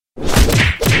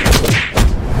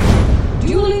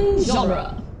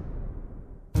genre.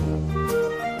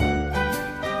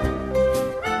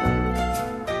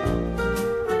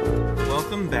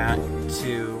 Welcome back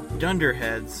to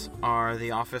Dunderheads, are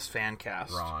the Office fan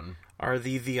cast. Ron. Are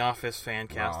the Office fan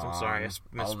cast. I'm sorry, I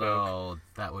misspoke. Although,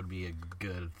 that would be a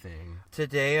good thing.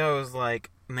 Today I was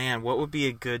like, man, what would be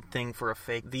a good thing for a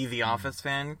fake The Office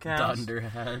fan cast?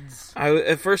 Dunderheads.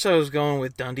 At first I was going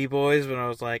with Dundee Boys, but I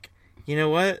was like, you know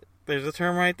what? There's a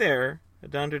term right there.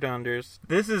 Dunders.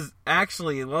 This is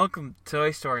actually, welcome to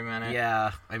Toy Story Minute.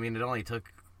 Yeah, I mean, it only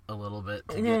took a little bit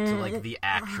to get to, like, the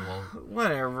actual...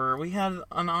 Whatever, we had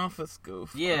an office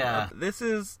goof. Yeah. This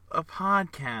is a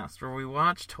podcast where we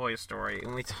watch Toy Story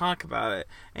and we talk about it.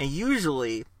 And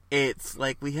usually, it's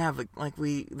like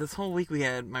this whole week we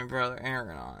had my brother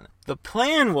Aaron on. The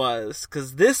plan was,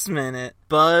 because this minute,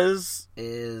 Buzz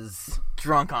is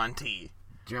drunk on tea.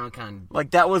 drunk on...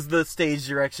 Like, that was the stage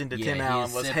direction to Tim he's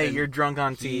Allen, was, sipping- hey, you're drunk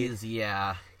on tea.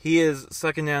 He is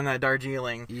sucking down that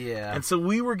Darjeeling. Yeah. And so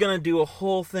we were going to do a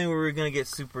whole thing where we were going to get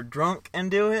super drunk and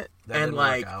do it. That and didn't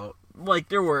like, work out. like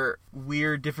there were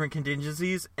weird different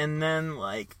contingencies. And then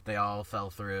like... They all fell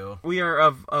through. We are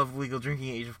of legal drinking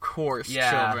age, of course,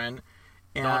 children.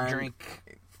 And, Don't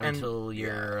drink until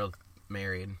you're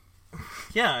married.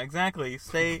 Yeah, exactly.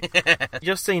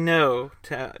 Just say no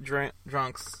to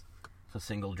drunks. To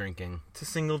single drinking. To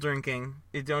single drinking.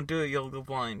 If you don't do it, you'll go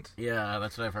blind. Yeah,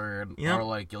 that's what I've heard. Yep. Or,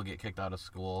 like, you'll get kicked out of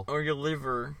school. Or your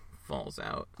liver falls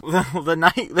out. The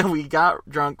night that we got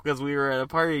drunk because we were at a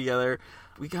party together,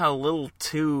 we got a little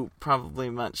too probably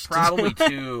much. Probably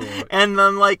too. And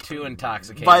then, like... Too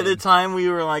intoxicated. By the time we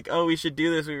were like, oh, we should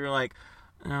do this, we were like,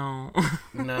 no.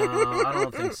 No, I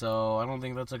don't think so. I don't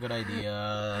think that's a good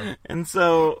idea. And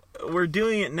so, we're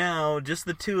doing it now, just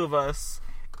the two of us,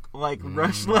 like,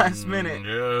 rushed last minute.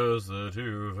 Just the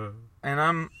two of us.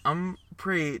 And I'm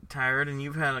pretty tired, and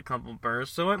you've had a couple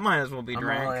bursts, so it might as well be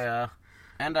drank. Oh, yeah.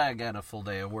 And I got a full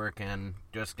day of work and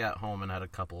just got home and had a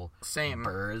couple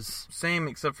burrs. Same,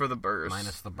 except for the bursts.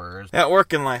 Minus the burrs. That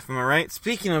working life, am I right?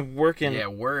 Speaking of working... Yeah,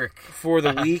 work. For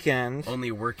the weekend...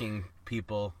 Only working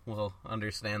people will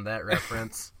understand that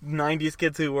reference. 90s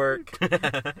kids who work.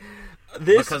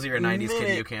 Because you're a 90s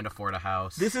kid, you can't afford a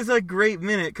house. This is a great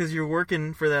minute because you're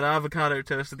working for that avocado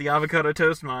toast at the Avocado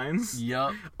Toast Mines.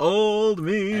 Yup. Old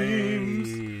memes.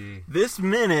 Hey. This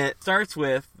minute starts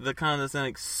with the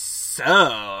condescending,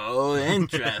 so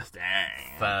interesting.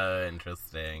 So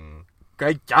interesting.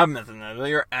 Great job, Mrs. Nesbit.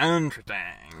 You're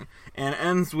interesting. And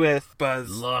ends with Buzz.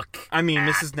 Look.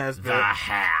 Mrs. Nesbit. The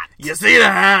hat. You see the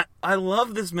hat? I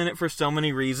love this minute for so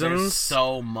many reasons. There's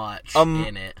so much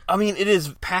in it. I mean, it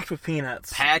is packed with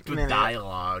peanuts. Packed with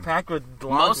dialogue. Packed with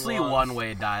mostly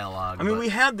one-way dialogue. I mean, we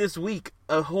had this week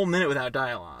a whole minute without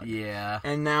dialogue. Yeah.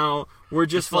 And now we're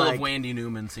just full like... of Wendy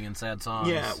Newman singing sad songs.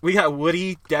 Yeah. We got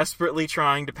Woody desperately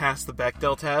trying to pass the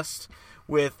Bechdel test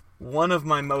with one of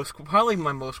my probably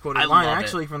my most quoted line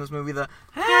actually from this movie, the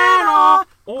Hannah,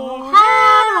 oh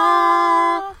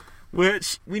Hannah,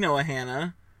 which we know a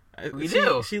Hannah. We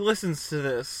do. She listens to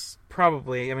this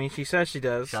probably. I mean, she says she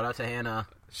does. Shout out to Hannah.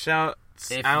 Shout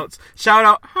out,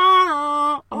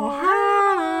 Hannah, oh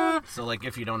Hannah. So like,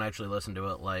 if you don't actually listen to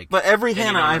it, like, but every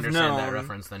Hannah I've known that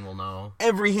reference, then we'll know.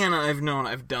 Every Hannah I've known,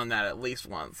 I've done that at least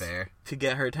once. Fair. To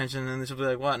get her attention, and then she'll be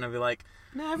like, "What?" And I'll be like,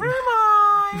 "Never mind."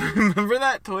 Remember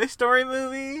that Toy Story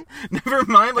movie? Never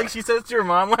mind, like she says to her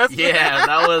mom last minute.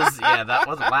 That was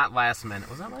last minute.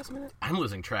 Was that last minute? I'm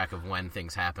losing track of when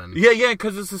things happen. Yeah,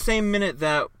 because it's the same minute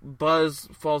that Buzz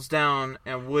falls down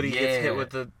and Woody gets hit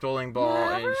with the bowling ball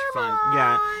and she finds...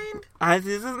 Yeah.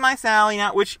 This is my Sally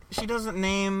now, which she doesn't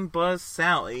name Buzz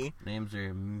Sally. Names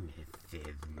are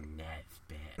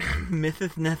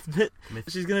Mrs. Nesbit.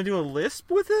 She's gonna do a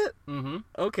lisp with it? Mm-hmm.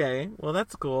 Okay, well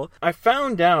that's cool. I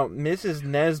found out Mrs.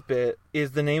 Nesbit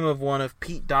is the name of one of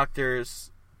Pete Docter's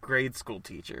grade school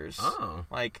teachers. Oh.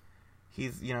 Like,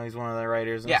 he's one of the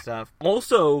writers and stuff.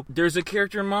 Also, there's a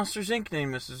character in Monsters, Inc.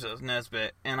 named Mrs.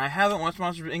 Nesbit, and I haven't watched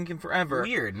Monsters, Inc. in forever.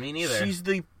 Weird, me neither. She's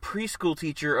the preschool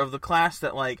teacher of the class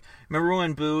that, like, remember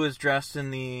when Boo is dressed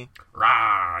in the...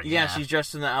 Yeah, she's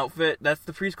dressed in the outfit. That's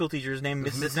the preschool teacher's name,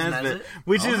 Mrs. Nesbit.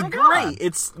 Which is great.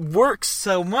 It works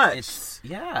so much.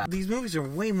 These movies are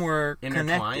way more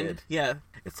connected. Yeah.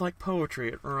 It's like poetry.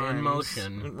 It rhymes. In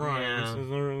motion. It rhymes.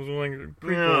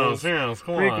 Yeah.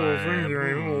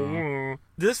 Prequels.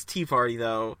 This tea party,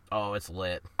 though... Oh, it's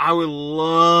lit. I would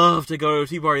love to go to a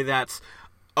tea party that's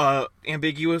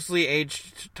ambiguously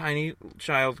aged tiny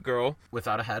child girl.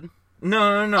 Without a head? No.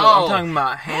 Oh. I'm talking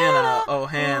about Hannah. Oh,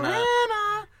 Hannah.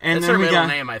 And it's her middle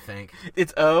name, I think.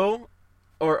 It's O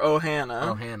or Hannah.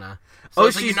 Oh, Hannah. So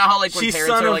you know how like when she's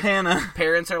parents son are of like Hannah.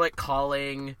 Parents are like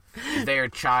calling their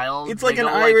child. It's like an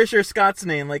Irish or Scots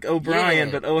name, like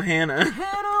O'Brien, but Hannah.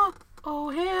 Hannah. Oh,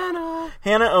 Hannah.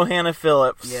 Hannah O'Hannah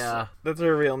Phillips. Yeah. That's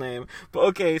her real name. But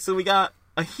okay, so we got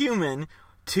a human,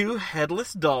 2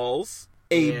 headless dolls,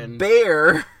 a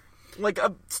bear, like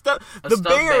the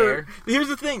bear. Here's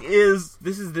the thing: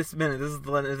 this is this minute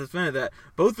that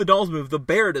both the dolls move. The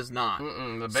bear does not.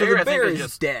 The bear, is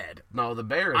just dead. No, the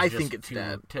bear is I just think it's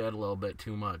dead. A little bit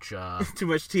too much. Too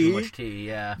much tea. Too much tea.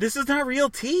 Yeah. This is not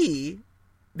real tea.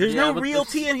 There's no real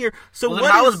tea in here. So then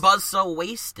how is Buzz so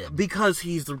wasted? Because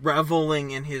he's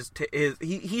reveling in his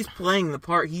he's playing the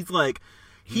part. He's like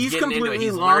he's completely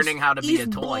he's lost. Learning how to be a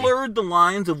toy. He's blurred the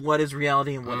lines of what is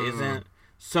reality and what isn't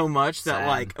so much that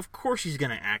like of course he's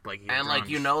gonna act like he's and drunk. like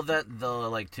you know that the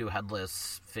like 2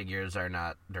 headless figures are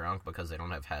not drunk because they don't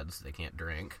have heads. They can't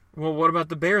drink. Well, what about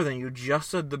the bear then? You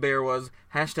just said the bear was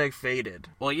 #faded.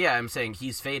 Well, yeah, I'm saying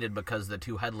he's faded because the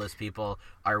 2 headless people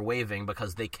are waving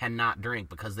because they cannot drink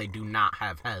because they do not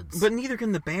have heads. But neither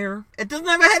can the bear. It doesn't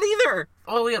have a head either.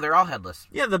 Oh yeah, they're all headless.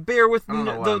 Yeah, the bear with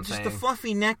the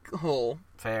fluffy neck hole.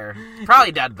 Fair.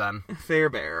 Probably dead then. Fair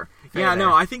bear.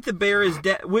 No, I think the bear is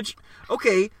dead. Which,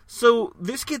 okay, so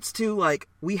this gets to, like,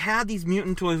 we had these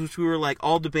mutant toys which we were, like,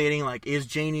 all debating, like, is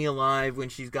Janie alive when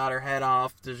she's got her head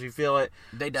off? Does she feel it?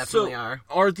 They definitely are.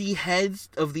 Are the heads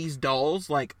of these dolls,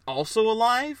 like, also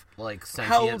alive? Like,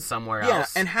 sentient somewhere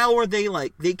else? Yeah, and how are they,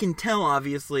 like, they can tell,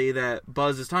 obviously, that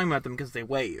Buzz is talking about them because they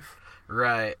wave.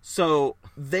 Right. So,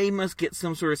 they must get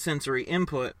some sort of sensory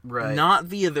input. Right. Not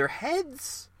via their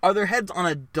heads? Are their heads on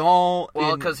a doll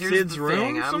in because here's Sid's the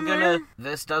room thing. somewhere?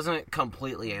 This doesn't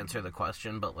completely answer the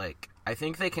question, but, like, I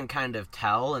think they can kind of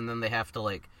tell, and then they have to,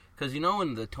 like... Because, you know,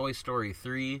 in the Toy Story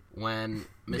 3, when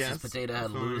Mrs. Potato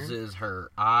Head loses her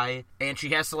eye, and she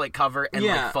has to, like, cover and,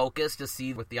 like, focus to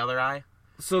see with the other eye?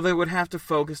 So they would have to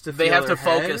focus to feel their head? They have to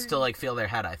head? focus to, like, feel their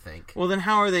head, I think. Well, then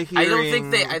how are they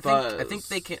hearing Buzz? I think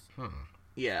they can...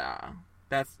 Yeah.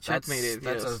 That's checkmated.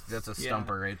 That's a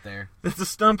stumper right there. That's a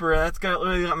stumper. That's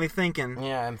really got me thinking.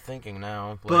 Yeah, I'm thinking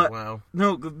now. But wow.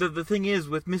 No, the thing is,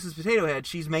 with Mrs. Potato Head,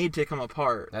 she's made to come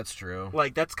apart. That's true.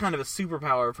 Like, that's kind of a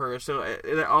superpower of hers, so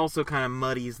it also kind of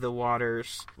muddies the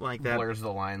waters like that. Blurs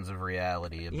the lines of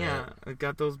reality a bit. Yeah, it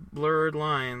got those blurred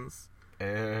lines.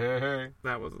 That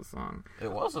was a song.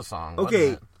 It was a song,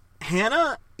 okay. Wasn't it?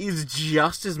 Hannah is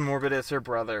just as morbid as her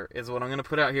brother, is what I'm going to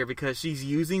put out here, because she's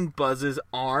using Buzz's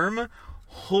arm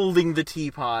holding the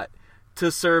teapot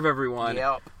to serve everyone.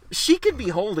 Yep. She could be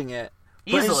holding it.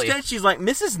 But easily. Instead, she's like,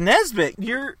 Mrs. Nesbit,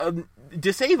 you're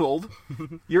disabled.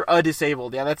 You're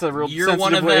disabled. Yeah, that's a real You're sensitive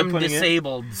one of way them of putting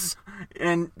disableds.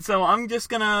 And so I'm just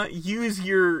going to use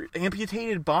your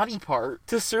amputated body part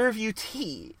to serve you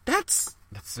tea. That's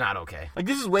not okay. Like,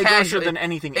 this is way grosser than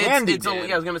anything Andy did.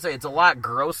 I was going to say, it's a lot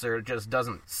grosser. It just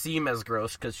doesn't seem as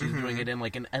gross because she's doing it in,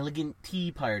 like, an elegant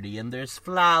tea party, and there's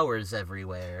flowers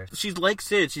everywhere. She's like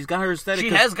Sid. She's got her aesthetic.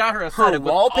 She has got her aesthetic. Her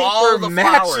wallpaper all the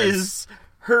matches flowers.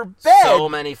 Her bed. So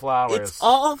many flowers. It's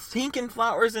all pink and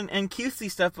flowers and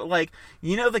cutesy stuff, but, like,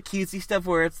 you know the cutesy stuff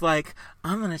where it's like,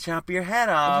 I'm gonna chop your head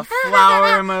off,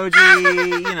 flower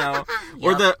emoji, you know,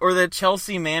 yep. or the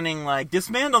Chelsea Manning, like,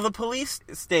 dismantle the police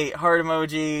state, heart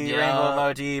emoji, rainbow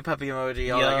emoji, puppy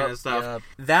emoji, all that kind of stuff.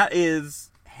 Yep. That is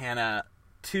Hannah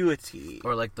to a T.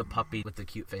 Or like the puppy with the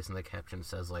cute face and the caption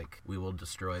says, like, we will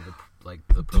destroy the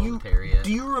proletariat.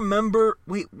 Do you remember...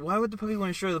 Wait, why would the puppy want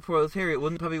to destroy the proletariat?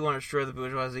 Wouldn't the puppy want to destroy the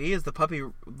bourgeoisie? Is the puppy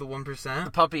the 1%?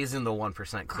 The puppy is in the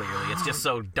 1%, clearly. It's just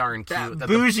so darn cute. That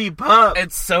bougie pup!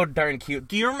 It's so darn cute.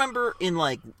 Do you remember in,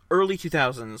 like, early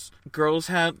 2000s, girls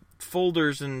had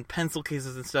folders and pencil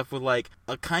cases and stuff with, like,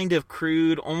 a kind of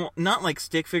crude, almost, not like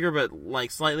stick figure, but,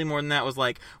 like, slightly more than that, was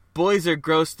like, boys are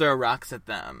gross, throw rocks at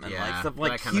them. And, like, stuff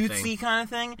like cutesy kind of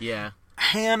thing. Yeah.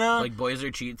 Hannah. Like, boys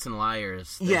are cheats and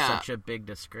liars. They're such a big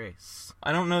disgrace.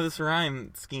 I don't know this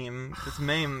rhyme scheme, this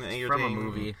meme that you're from doing. A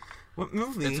movie. What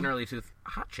movie? It's an early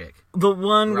Hot Chick. The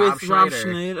one with Rob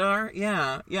Schneider?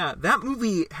 Yeah. That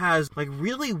movie has, like,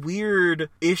 really weird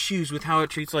issues with how it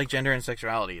treats, like, gender and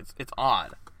sexuality. It's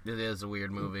odd. It is a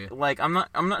weird movie. Like, I'm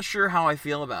not sure how I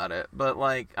feel about it, but,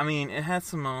 like, I mean, it has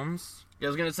some moments. Yeah, I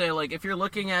was gonna say, like, if you're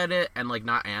looking at it and, like,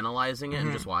 not analyzing it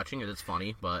and just watching it, it's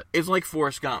funny, but... It's like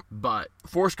Forrest Gump. But...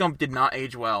 Forrest Gump did not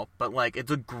age well, but, like, it's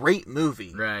a great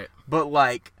movie. Right. But,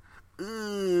 like,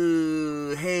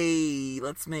 ooh, hey,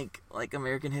 let's make, like,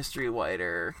 American history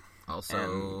whiter. Also,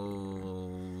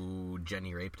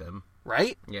 Jenny raped him.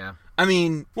 Right? Yeah. I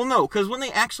mean, well, no, because when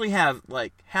they actually have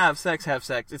sex,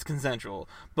 it's consensual.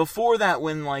 Before that,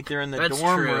 when, like, they're in the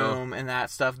dorm room and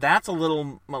that stuff, that's a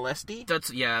little molesty.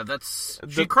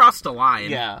 She crossed the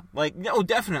line. Yeah, like, no,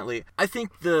 definitely. I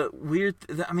think the weird,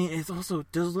 it's also,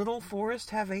 does little Forrest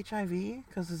have HIV?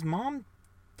 Because his mom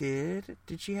did.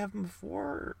 Did she have him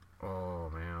before? Oh,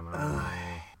 man. I don't know.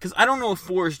 Because I don't know if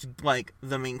Forrest, like,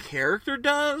 the main character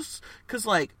does. Because,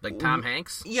 like... Like Tom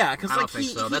Hanks? Yeah, because, like, I don't think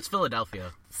so. That's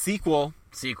Philadelphia. Sequel.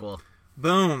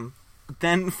 Boom.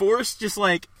 Then Forrest just,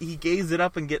 like, he gays it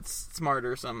up and gets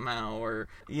smarter somehow. Or,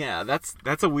 yeah, that's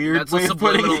a weird way of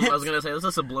putting it. I was going to say, that's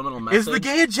a subliminal message. It's the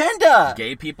gay agenda!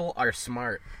 Gay people are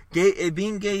smart.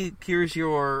 Being gay cures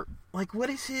your... Like, what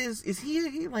is his... Is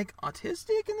he, like,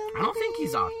 autistic in that movie? I don't think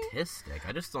he's autistic.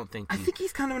 I just don't think I think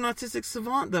he's kind of an autistic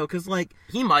savant, though, because, like...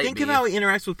 He might Think of how he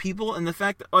interacts with people, and the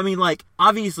fact that... I mean, like,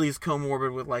 obviously he's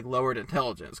comorbid with, like, lowered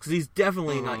intelligence, because he's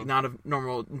definitely not of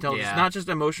normal intelligence. Yeah. Not just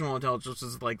emotional intelligence,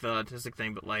 is, like, the autistic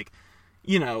thing, but, like,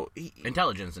 you know...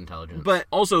 Intelligence. But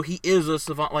also, he is a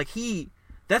savant. Like,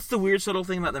 That's the weird, subtle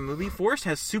thing about the movie. Forrest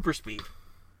has super speed.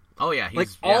 Oh, yeah.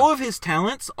 All of his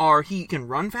talents are he can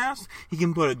run fast, he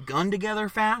can put a gun together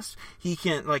fast, he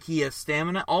has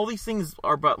stamina. All these things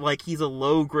are, but, like, he's a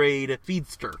low-grade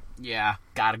speedster. Yeah.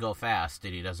 Gotta go fast,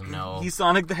 and he doesn't know. He's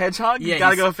Sonic the Hedgehog? Yeah,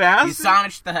 gotta go fast? He's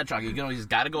Sonic the Hedgehog. He's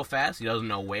gotta go fast. He doesn't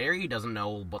know where. He doesn't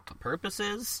know what the purpose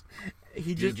is.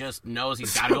 He just knows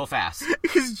he's gotta go fast.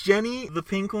 Is Jenny, the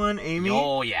pink one, Amy?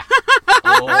 Oh, yeah.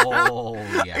 Oh,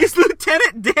 yeah. Is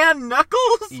Lieutenant Dan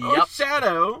Knuckles? Yep. Oh,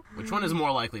 Shadow? Which one is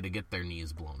more likely to get their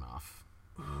knees blown off?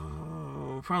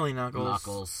 Oh, probably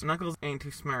Knuckles. Knuckles ain't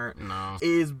too smart. No.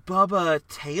 Is Bubba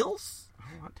Tails?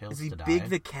 I don't want Tails Is he to die. Big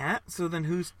the Cat? So then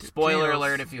who's Spoiler Tails?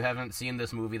 alert if you haven't seen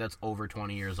this movie that's over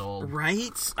 20 years old.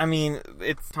 Right? I mean,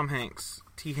 it's Tom Hanks.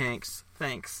 T. Hanks.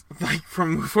 Thanks. Like,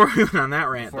 from before we went on that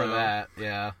rant, Before though. that,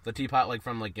 yeah. The teapot, like,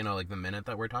 from, like, like, the minute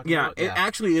that we're talking about? Yeah, it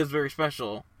actually is very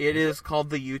special. It is called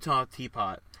the Utah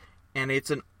Teapot. And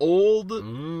it's an old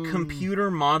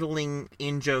computer modeling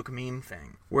in-joke meme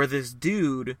thing. Where this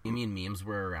dude... You mean memes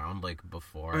were around, like,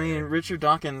 before? I mean, Richard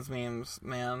Dawkins memes,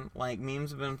 man. Like,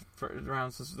 memes have been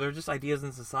around since... They're just ideas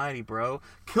in society, bro.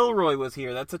 Kilroy was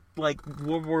here. That's a, like,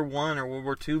 World War I or World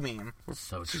War II meme.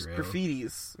 So it's just true.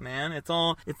 Graffitis, man. It's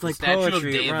all... It's like the Statue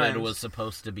poetry. of David was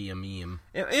supposed to be a meme.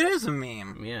 It is a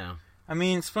meme. Yeah. I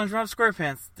mean, SpongeBob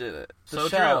SquarePants did it. So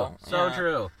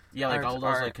true. Yeah, like all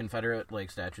those like Confederate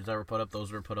like statues that were put up,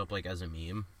 those were put up like as a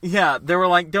meme. Yeah, they were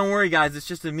like, "Don't worry, guys, it's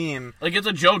just a meme. Like it's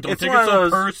a joke. Don't take it so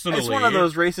personally." It's one of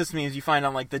those racist memes you find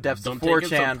on like the depths of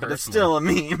 4chan, but it's still a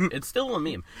meme. It's still a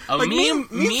meme.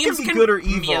 Memes can be good or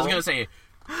evil. Yeah, I was gonna say.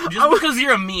 Just because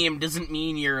you're a meme doesn't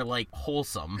mean you're, like,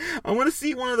 wholesome. I want to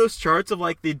see one of those charts of,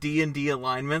 like, the D&D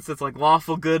alignments that's, like,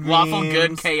 lawful good memes. Lawful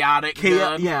good, chaotic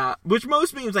good. Yeah, which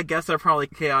most memes, I guess, are probably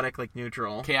chaotic, like,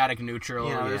 neutral. Chaotic neutral,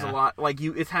 yeah. There's a lot, like,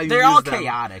 it's how you They're use all them.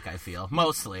 chaotic, I feel,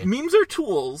 mostly. Memes are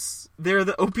tools. They're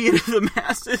the opiate of the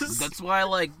masses. That's why,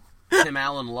 like, Tim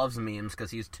Allen loves memes,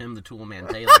 because he's Tim the Toolman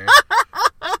Taylor.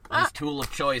 His tool of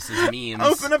choice is memes.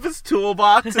 Open up his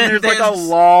toolbox and there's like a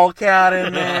lol cat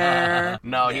in there.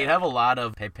 No, he'd have a lot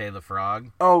of Pepe the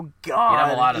Frog. Oh God, he'd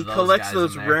have a lot of he collects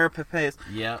those rare Pepes.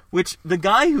 Yeah. Which the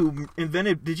guy who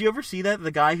invented, did you ever see that?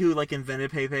 The guy who like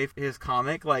invented Pepe, his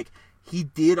comic, like he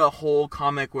did a whole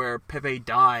comic where Pepe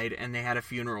died and they had a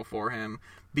funeral for him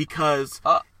because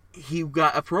he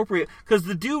got appropriate, because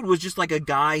the dude was just like a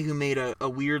guy who made a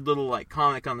weird little like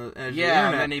comic on the internet.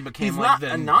 And then he became He's like not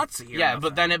a Nazi. Yeah,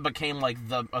 but then it became like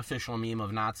the official meme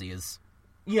of Nazis.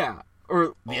 Yeah,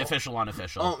 or the official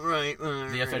unofficial. Alt-right.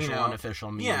 The official unofficial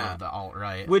meme of the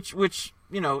alt-right. Which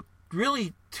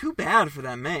really too bad for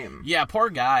that meme. Yeah, poor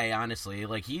guy. Honestly,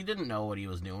 like he didn't know what he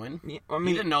was doing. Yeah, I mean,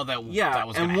 he didn't know that. Yeah, that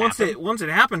was and once it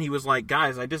happened, he was like,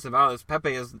 "Guys, I disavow this.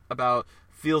 Pepe is about."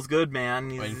 Feels good, man.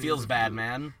 It feels bad,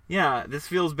 man. Yeah, this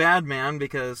feels bad, man,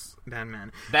 because...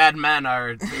 Bad men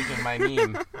are taking my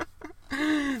meme.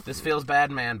 This feels bad,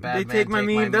 man. Bad they take my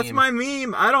meme. That's my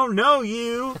meme. I don't know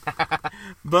you.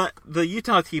 But the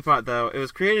Utah Teapot, though, it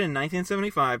was created in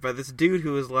 1975 by this dude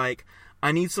who was like,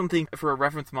 I need something for a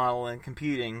reference model in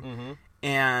computing. Mm-hmm.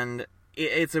 And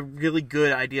it's a really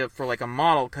good idea for like a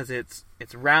model because it's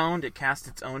round, it casts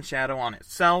its own shadow on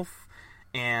itself.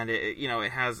 And it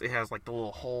has like the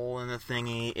little hole in the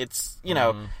thingy. It's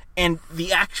and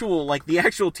the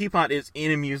actual teapot is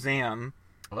in a museum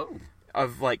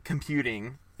of like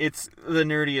computing. It's the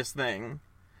nerdiest thing.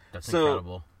 That's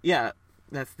incredible. Yeah,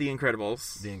 that's The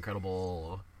Incredibles. The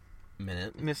Incredible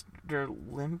Minute. Mr.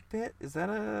 Limpet? Is that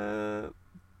a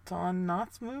Don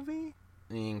Knotts movie?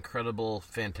 The Incredible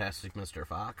Fantastic Mr.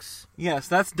 Fox. Yes,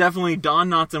 that's definitely Don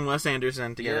Knotts and Wes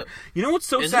Anderson together. Yep. You know what's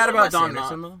so sad about Don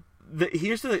Knotts?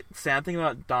 Here's the sad thing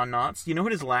about Don Knotts. You know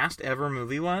what his last ever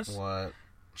movie was? What?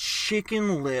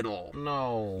 Chicken Little.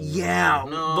 No. Yeah,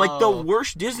 no. Like the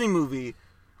worst Disney movie.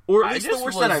 Or at least the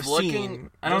worst that I've seen.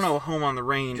 I don't know Home on the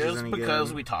Range is any good. Just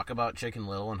because we talk about Chicken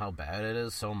Little and how bad it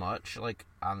is so much, like,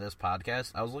 on this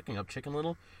podcast, I was looking up Chicken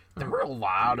Little. There were a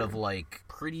lot of, like,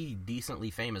 pretty decently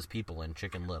famous people in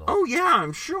Chicken Little. Oh, yeah,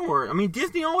 I'm sure. I mean,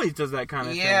 Disney always does that kind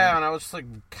of thing. Yeah, and I was just, like,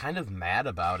 kind of mad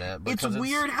about it. It's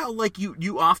weird how, like,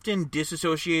 you often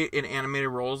disassociate in animated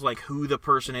roles, like, who the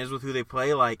person is with who they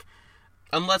play, like...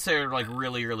 Unless they're, like,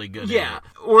 really, really good at it.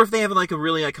 Or if they have, like, a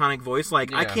really iconic voice.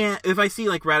 Like, yeah. I can't... If I see,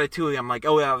 like, Ratatouille, I'm like,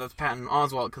 oh, yeah, that's Patton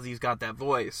Oswalt because he's got that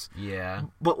voice. Yeah.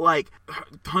 But, like,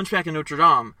 Hunchback of Notre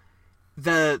Dame,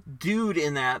 the dude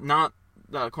in that, not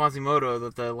Quasimodo,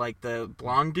 the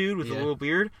blonde dude with the little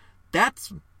beard,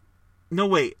 that's... No,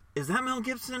 wait. Is that Mel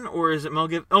Gibson, or is it Mel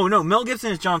Gibson? Oh, no, Mel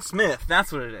Gibson is John Smith.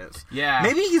 That's what it is. Yeah.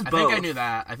 Maybe he's both.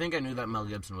 I think I knew that Mel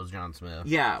Gibson was John Smith.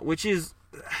 Yeah, which is...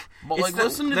 But, like,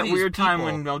 listen to that these weird people. time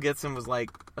when Mel Gibson was, like,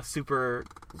 a super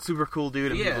cool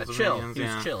dude. Yeah, chill. He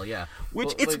was chill, yeah. Which,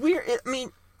 well, it's like, weird. I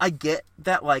mean, I get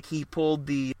that, like, he pulled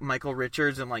the Michael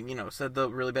Richards and, like, you know, said the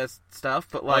really bad stuff,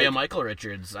 but, like... Oh, yeah, Michael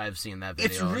Richards. I've seen that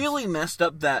video. It's really messed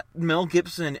up that Mel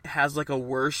Gibson has, like, a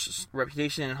worse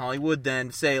reputation in Hollywood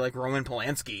than, say, like, Roman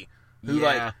Polanski, who,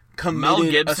 like,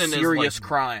 committed a serious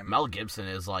crime. Mel Gibson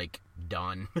is, like,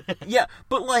 done. Yeah,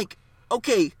 but, like,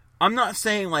 okay, I'm not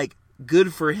saying, like,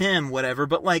 good for him, whatever,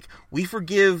 but, like, we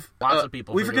forgive... Lots of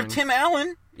people. We forgive Tim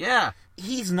Allen. Yeah.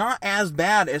 He's not as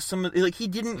bad as some of... Like, he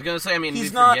didn't... I was gonna say, I mean, we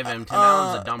not, forgive him. Tim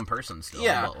Allen's a dumb person still.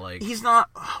 Yeah. But, like... He's not...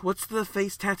 What's the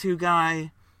face tattoo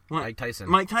guy? Mike Tyson.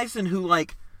 Mike Tyson, who,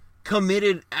 like,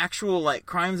 committed actual, like,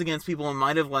 crimes against people and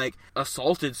might have, like,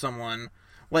 assaulted someone.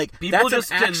 Like, people that's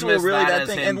just an actual really bad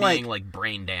thing. And, being, like,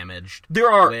 brain damaged.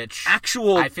 There are which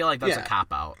actual... I feel like that's a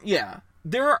cop-out. Yeah.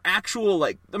 There are actual,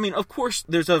 like... I mean, of course,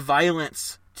 there's a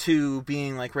violence to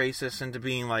being, like, racist and to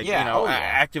being, like,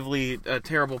 actively a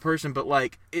terrible person, but,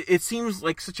 like, it seems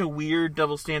like such a weird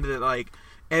double standard that, like,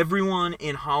 everyone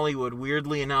in Hollywood,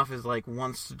 weirdly enough, is, like,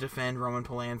 wants to defend Roman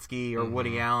Polanski or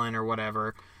Woody Allen or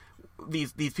whatever.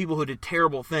 These people who did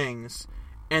terrible things,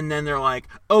 and then they're like,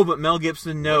 oh, but Mel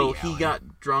Gibson, no, he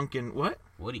got drunk and... What?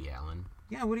 Woody Allen.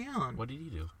 Yeah, Woody Allen. What did he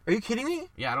do? Are you kidding me?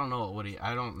 Yeah, I don't know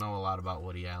a lot about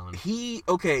Woody Allen.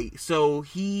 So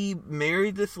he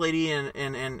married this lady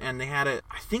and they had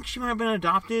I think she might have been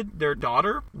adopted, their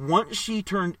daughter. Once she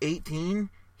turned 18,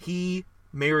 he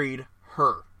married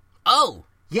her. Oh!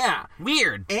 Yeah.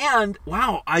 Weird. And,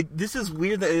 wow, this is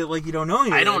weird that, like, you don't know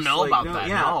anything. I don't know about that,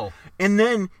 no. And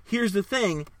then, here's the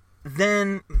thing.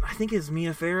 Then, I think it's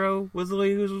Mia Farrow was the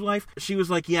lady who was his wife. She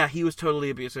was like, yeah, he was totally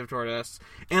abusive toward us.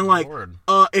 And, like,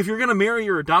 if you're going to marry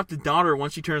your adopted daughter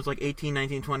once she turns, like, 18,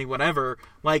 19, 20, whatever,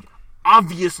 like,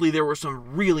 obviously there was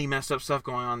some really messed up stuff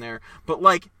going on there. But,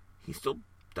 like, he still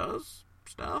does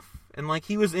stuff. And, like,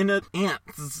 he was in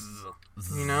Ants,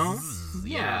 you know?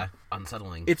 Yeah.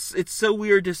 Unsettling. It's so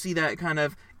weird to see that kind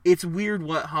of... It's weird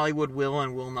what Hollywood will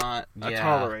and will not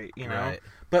tolerate, you know? Right.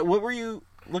 But what were you...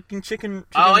 Looking chicken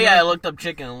oh, yeah, Little? I looked up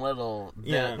Chicken Little.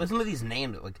 Yeah. Listen to these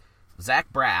names. Like,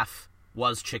 Zach Braff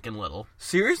was Chicken Little.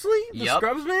 Seriously? The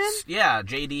Scrubs man? Yeah,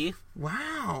 JD.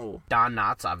 Wow. Don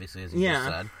Knotts, obviously, as you just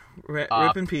said.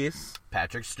 Rip in peace.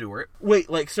 Patrick Stewart. Wait,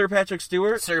 like Sir Patrick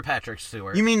Stewart? Sir Patrick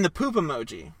Stewart. You mean the poop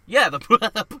emoji? Yeah, the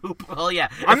poop. Well, yeah.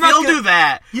 If he'll do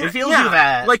that. If he'll do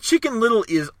that. Like, Chicken Little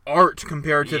is art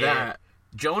compared to that.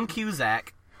 Joan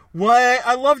Cusack. What?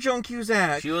 I love Joan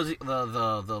Cusack. She was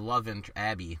the love interest,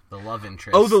 Abby, the love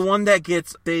interest. Oh, the one that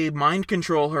they mind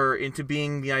control her into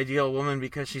being the ideal woman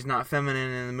because she's not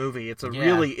feminine in the movie. It's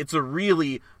a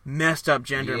really messed up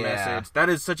gender message. That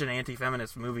is such an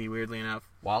anti-feminist movie, weirdly enough.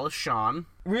 Wallace Shawn.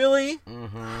 Really?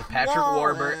 Mm-hmm. Patrick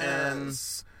Warburton.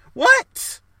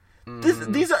 What?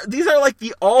 Mm-hmm. These are like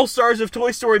the all-stars of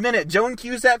Toy Story Minute. Joan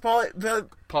Cusack,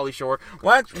 Pauly Shore.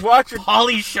 Watch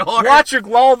Pauly Shore. Patrick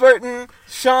Warburton,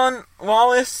 Sean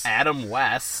Wallace, Adam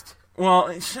West.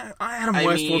 Well, Adam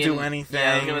West will do anything.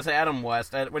 Yeah, I was gonna say Adam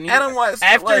West. Adam West.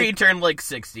 After he turned like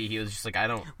 60, he was just like, I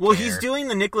don't. Well, care. He's doing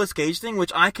the Nicolas Cage thing,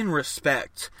 which I can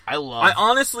respect. I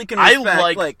honestly can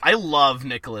respect. I love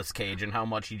Nicolas Cage and how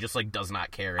much he just like does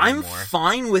not care anymore. I'm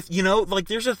fine with like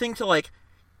there's a thing to like.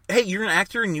 Hey, you're an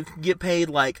actor and you can get paid,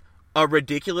 like, a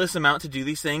ridiculous amount to do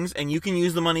these things, and you can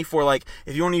use the money for, like,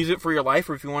 if you want to use it for your life,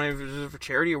 or if you want to use it for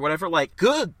charity or whatever, like,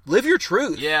 good, live your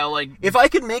truth. Yeah, like, if I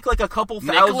could make, like, a couple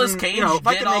thousand, Cage, if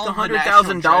I could make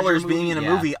 $100,000 being in a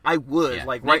movie, I would,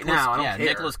 like, right now, I don't care.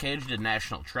 Nicolas Cage did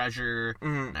National Treasure,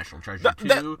 National Treasure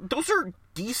 2. Those are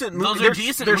decent movies. Those are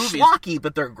decent movies. They're schlocky,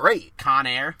 but they're great. Con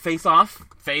Air. Face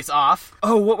Off.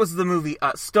 Oh, what was the movie?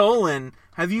 Stolen.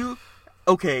 Have you...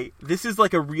 Okay, this is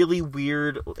like a really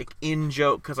weird, like,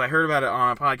 in-joke, because I heard about it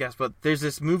on a podcast, but there's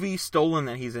this movie, Stolen,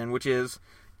 that he's in, which is,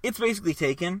 it's basically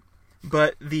Taken,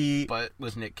 but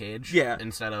with Nick Cage? Yeah.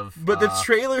 Instead of, but the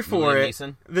trailer for it,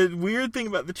 Mason? The weird thing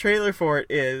about the trailer for it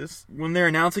is, when they're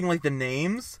announcing, like, the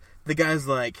names, the guy's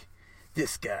like,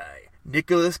 this guy,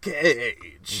 Nicolas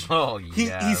Cage. Oh,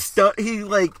 yes. He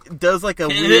like, does, like, a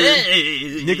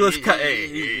weird Nicolas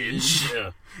Cage.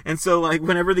 Yeah. And so, like,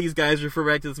 whenever these guys refer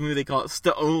back to this movie, they call it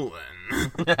Stolen.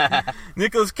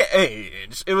 Nicolas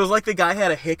Cage. It was like the guy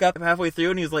had a hiccup halfway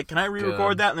through, and he was like, can I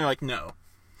re-record that? And they're like, no.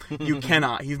 You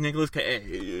cannot. He's Nicolas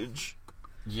Cage.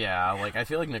 Yeah, like, I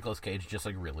feel like Nicolas Cage just,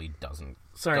 like, really doesn't...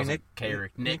 Sorry, Nick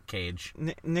Cage.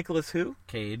 Nicolas who?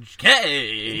 Cage.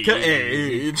 Cage!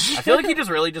 I feel like he just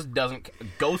really just doesn't...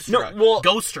 Ghost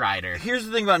Rider. Here's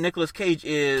the thing about Nicolas Cage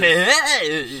is...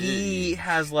 He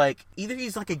has, like... Either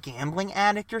he's, like, a gambling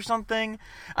addict or something.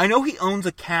 I know he owns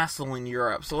a castle in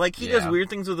Europe, so, like, he does weird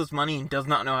things with his money and does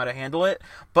not know how to handle it.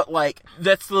 But, like,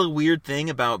 that's the weird thing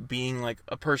about being, like,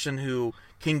 a person who...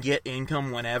 can get income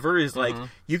whenever is like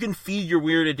you can feed your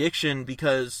weird addiction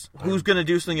because who's going to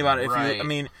do something about it?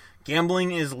 If gambling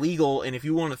is legal, and if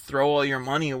you want to throw all your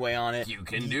money away on it, you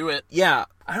can do it. Yeah,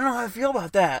 I don't know how I feel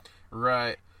about that.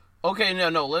 Right. Okay,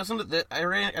 no. Listen to this.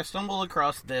 I stumbled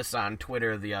across this on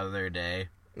Twitter the other day.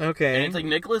 Okay. And it's like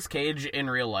Nicolas Cage in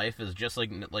real life is just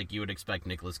like you would expect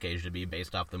Nicolas Cage to be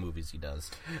based off the movies he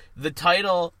does. The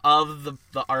title of the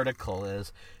article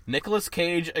is Nicolas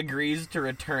Cage agrees to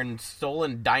return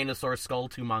stolen dinosaur skull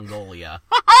to Mongolia.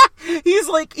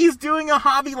 He's doing a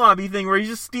Hobby Lobby thing where he's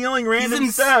just stealing random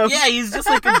stuff. Yeah, he's just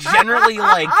like a generally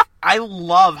like I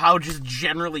love how just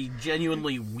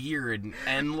genuinely weird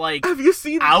and like have you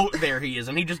seen out there he is,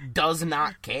 and he just does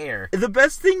not care. The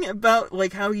best thing about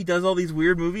like how he does all these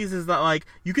weird movies is that like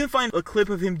you can find a clip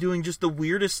of him doing just the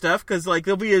weirdest stuff because like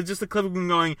there'll be just a clip of him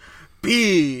going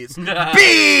bees,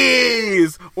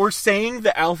 bees, or saying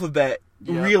the alphabet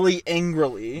really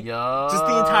angrily. Just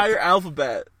the entire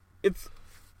alphabet. It's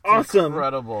awesome.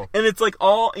 Incredible. And it's like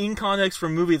all in context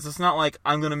from movies. It's not like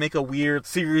I'm going to make a weird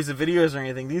series of videos or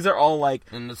anything. These are all like...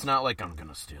 And it's not like I'm going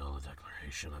to steal the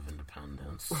Declaration of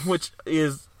Independence. Which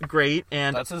is great.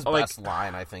 And that's his best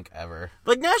line, I think, ever.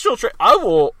 Like National Treasure...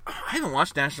 I haven't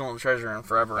watched National Treasure in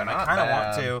forever, and I kind of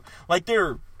want to. Like,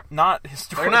 they're not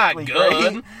historically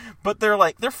great, but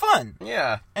they're fun.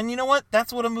 Yeah. And you know what?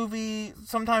 That's what a movie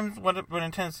sometimes what it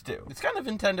intends to do. It's kind of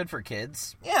intended for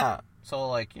kids. Yeah. So,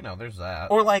 like, you know, there's that.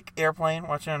 Or, like, Airplane.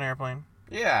 Watch it on Airplane.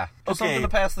 Yeah. Just something to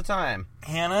pass the time.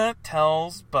 Hannah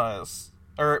tells Buzz,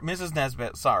 or Mrs.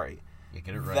 Nesbitt, sorry. You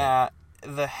get it right. That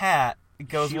the hat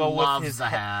goes well with his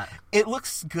hat. It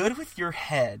looks good with your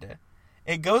head.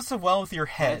 It goes so well with your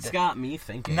head. It's got me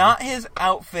thinking. Not his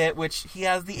outfit, which he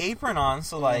has the apron on,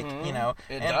 so, like, you know.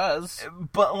 It does.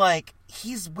 But, like,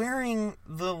 he's wearing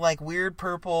the, like, weird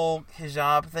purple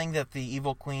hijab thing that the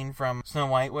evil queen from Snow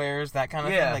White wears, that kind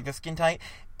of thing, like the skin tight.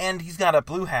 And he's got a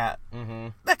blue hat. Mm-hmm.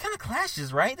 That kind of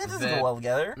clashes, right? That doesn't go well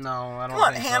together. No, I don't think so.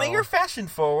 Come on, Hannah, you're fashion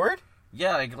forward.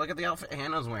 Yeah, like, look at the outfit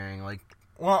Hannah's wearing, like...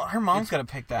 Well, her mom's got to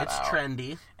pick that out. It's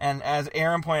trendy. And as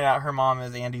Aaron pointed out, her mom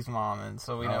is Andy's mom, and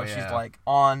so we know she's like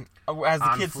on, as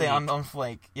the kids say, on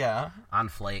flake. Yeah. On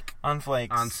flake. On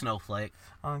flakes. On snowflake.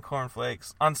 On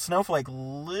cornflakes. On snowflake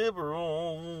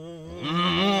liberals.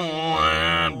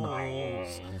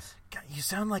 God, you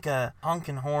sound like a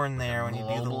honking horn there when you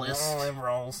do the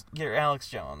liberals. You're Alex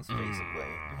Jones, basically.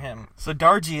 Him. So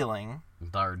Darjeeling.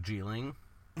 Darjeeling.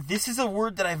 This is a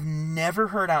word that I've never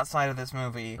heard outside of this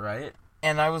movie. Right.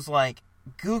 And I was like,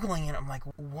 Googling it, I'm like,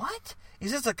 what?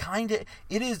 Is this a kind of...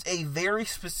 It is a very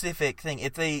specific thing.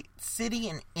 It's a city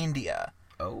in India.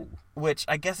 Oh. Which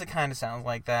I guess it kind of sounds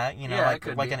like that. You know, yeah,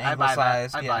 like an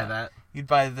anglicized... I buy that. You'd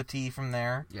buy the tea from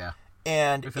there. Yeah.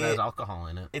 And if it has alcohol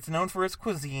in it. It's known for its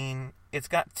cuisine. It's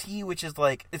got tea, which is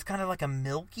like... It's kind of like a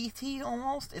milky tea,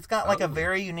 almost. It's got like a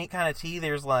very unique kind of tea.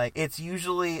 There's like... It's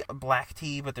usually black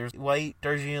tea, but there's white,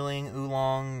 Darjeeling,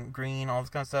 oolong, green, all this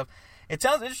kind of stuff. It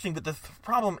sounds interesting, but the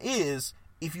problem is,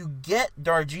 if you get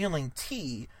Darjeeling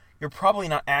tea, you're probably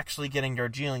not actually getting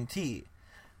Darjeeling tea.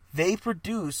 They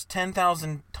produce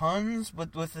 10,000 tons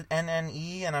with the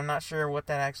NNE, and I'm not sure what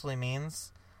that actually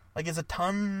means. Like, is a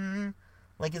ton...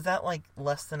 Like, is that, like,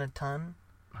 less than a ton?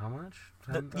 How much?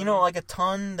 Like a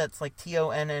ton that's like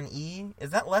TONNE? Is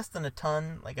that less than a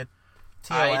ton? Like a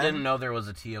TON? I didn't know there was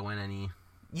a TONNE.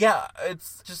 Yeah,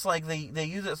 it's just like they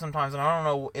use it sometimes, and I don't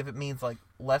know if it means like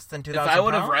less than 2,000 pounds. If I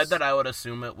would have read that, I would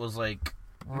assume it was like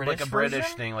a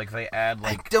British thing. Like they add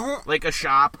like a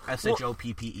shop,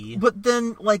 SHOPPE. But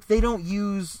then like they don't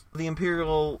use the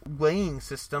imperial weighing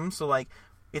system, so like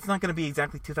it's not going to be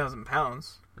exactly 2,000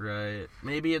 pounds. Right.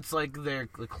 Maybe it's like they're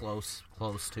close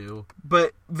to.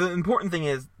 But the important thing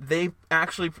is they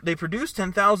produce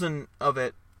 10,000 of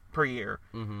it per year.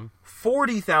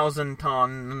 40,000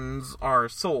 tons are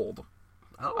sold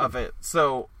of it.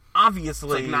 So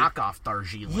obviously, it's like knockoff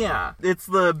Darjeeling. Yeah, it's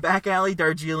the back alley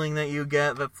Darjeeling that you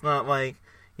get. That's not like,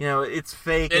 it's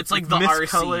fake. It's like the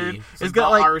miscolored. RC. It's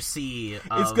got like RC.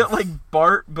 It's got like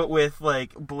Bart, but with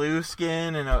like blue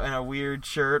skin and a weird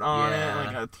shirt on it,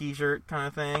 like a t-shirt kind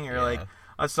of thing, or like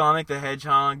a Sonic the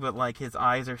Hedgehog, but like his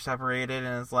eyes are separated,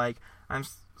 and it's like, I'm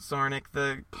Sonic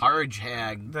the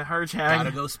Harjhag. The Harjhag.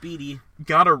 Gotta go speedy.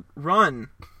 Gotta run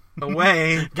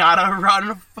away. Gotta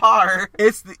run far.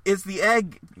 It's the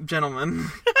egg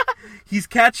gentleman. He's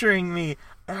capturing me.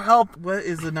 Help! What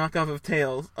is the knockoff of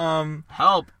Tails?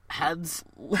 Help! Heads.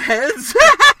 Heads?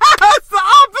 That's the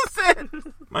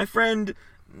opposite. My friend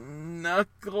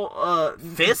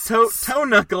Fists? Toe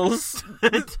Knuckles.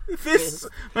 Fists.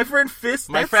 My friend Fist.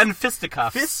 My friend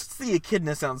Fisticuffs. Fists the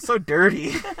Echidna sounds so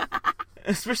dirty.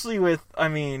 Especially with,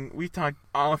 we talked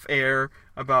off air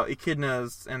about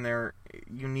echidnas and their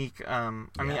unique,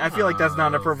 I feel like that's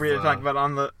not appropriate to talk about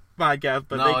on the podcast,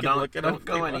 but they can look it up. Don't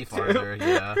go any farther,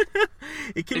 yeah.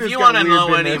 If you want to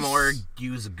know any more,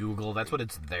 use Google. That's what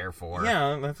it's there for.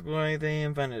 Yeah, that's why they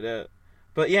invented it.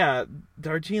 But yeah,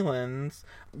 Darjeelings.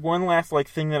 One last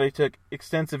thing that I took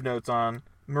extensive notes on,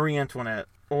 Marie Antoinette,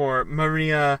 or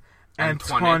Maria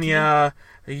Antonia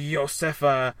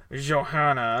Josefa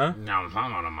Johanna.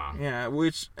 Yeah,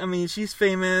 which, she's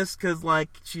famous because,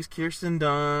 she's Kirsten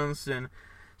Dunst, and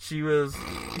she was...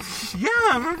 Yeah,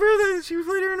 I remember that she was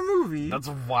later in a movie. That's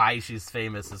why she's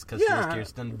famous, is because she was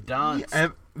Kirsten Dunst. Yeah,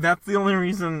 that's the only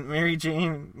reason Mary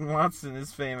Jane Watson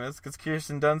is famous, because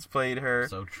Kirsten Dunst played her.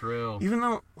 So true. Even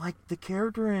though, the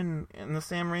character in the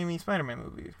Sam Raimi Spider-Man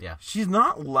movies, she's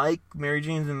not like Mary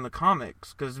Jane's in the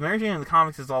comics, because Mary Jane in the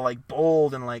comics is all,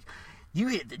 bold and, you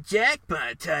hit the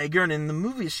jackpot, Tiger, and in the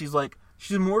movies she's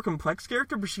a more complex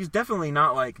character, but she's definitely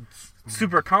not,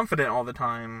 super confident all the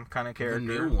time kind of character.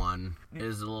 The new one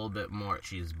is a little bit more,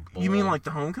 she's bold. You mean,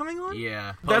 the Homecoming one?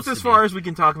 Yeah. That's as far as we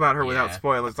can talk about her without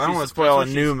spoilers. I don't want to spoil a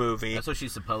new movie. That's what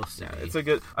she's supposed to be. It's a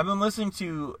good... I've been listening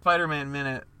to Spider-Man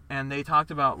Minute, and they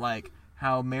talked about,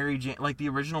 how Mary Jane... the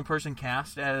original person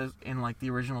cast as in, the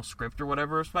original script or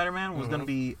whatever of Spider-Man was going to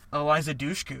be Eliza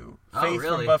Dushku. Faith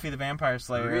from Buffy the Vampire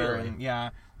Slayer. Really? And,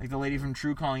 yeah. The lady from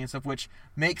True Calling and stuff, which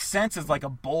makes sense as a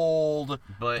bold,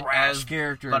 brash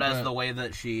character. But as the way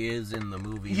that she is in the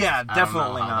movie, yeah, definitely I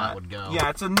don't know how not. That would go. Yeah,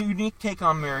 it's a unique take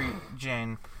on Mary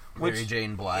Jane. Mary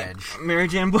Jane Blige. Yeah, Mary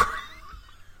Jane Blige.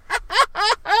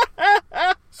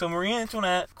 So Marie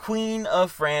Antoinette, Queen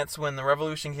of France, when the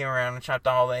Revolution came around and chopped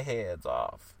all their heads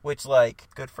off. Which,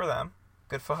 good for them.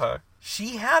 Good for her.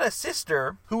 She had a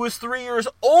sister who was 3 years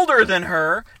older than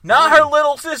her, not her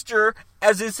little sister,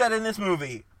 as is said in this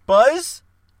movie. Buzz,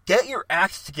 get your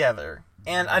act together.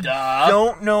 And I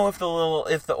don't know if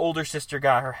the older sister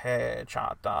got her head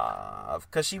chopped off,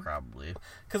 because she probably,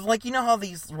 because you know how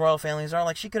these royal families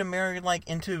are, she could have married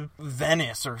into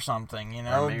Venice or something,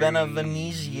 been a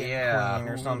Venetian queen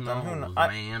or something. Who knows,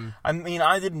 man?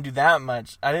 I didn't do that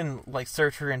much. I didn't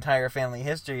search her entire family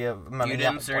history of. You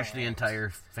didn't search the entire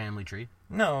family tree?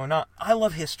 No, not. I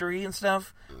love history and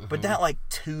stuff, but that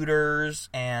Tudors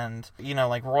and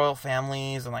royal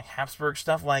families and Habsburg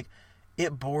stuff,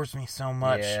 it bores me so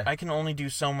much. Yeah. I can only do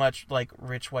so much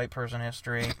rich white person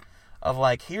history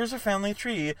of here's a family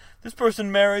tree. This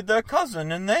person married their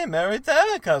cousin and they married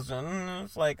their cousin.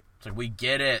 It's we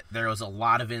get it. There was a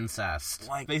lot of incest.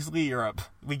 Basically Europe.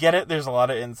 We get it. There's a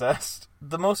lot of incest.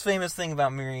 The most famous thing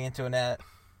about Marie Antoinette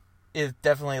is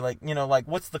definitely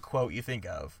what's the quote you think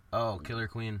of? Oh, Killer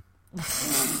Queen.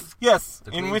 Yes,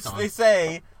 in which they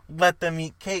say, "Let them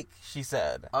eat cake," she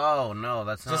said. Oh no,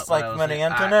 that's not just like Marie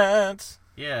Antoinette.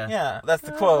 Yeah, that's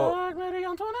the quote. Like Marie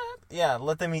Antoinette. Yeah,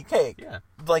 let them eat cake. Yeah,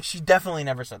 she definitely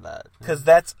never said that, because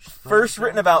that's first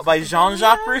written about by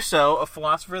Jean-Jacques Rousseau, a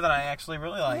philosopher that I actually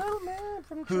really like,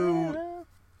 who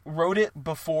wrote it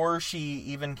before she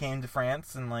even came to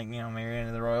France and married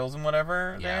into the royals and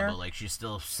whatever. Yeah, but she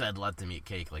still said let them eat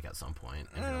cake at some point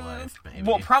in her life. Maybe.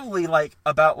 Well, probably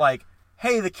about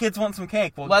hey, the kids want some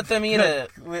cake. Well, let them eat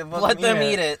it. Let them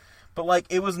eat it. But, like,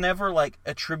 it was never, like,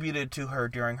 attributed to her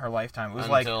during her lifetime. It was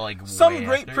until, some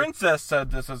great princess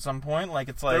said this at some point. Like,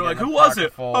 it's like... They're like, who was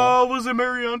it? Was it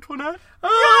Marie Antoinette?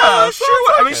 Yeah,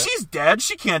 sure. I mean, she's dead.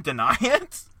 She can't deny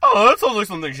it. Oh, that sounds like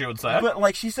something she would say. But,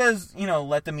 like, she says,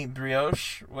 let them eat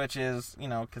brioche, which is,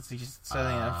 because she's saying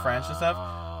it in French and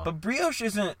stuff. But brioche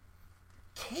isn't...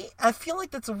 I feel like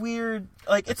that's a weird...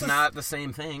 Like, it's not the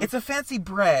same thing. It's a fancy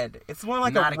bread. It's more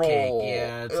like not a roll. Cake.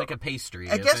 Yeah, it's like a pastry.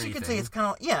 I guess you could say it's kind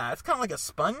of... Yeah, it's kind of like a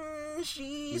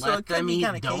spongy... Let them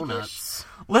eat donuts.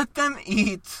 Let them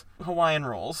eat Hawaiian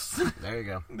rolls. There you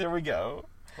go. There we go.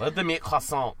 Let them eat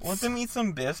croissants. Let them eat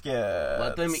some biscuits.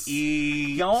 Let them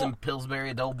eat some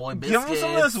Pillsbury Doughboy biscuits. Give them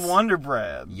some of this Wonder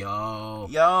Bread.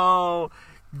 Yo.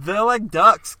 They're like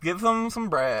ducks. Give them some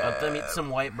bread. Let them eat some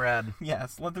white bread.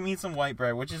 Yes, let them eat some white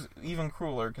bread, which is even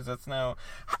crueler because that's now...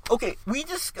 Okay, we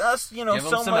discussed, Give them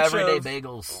so some much everyday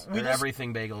bagels.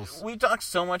 Everything bagels. We talked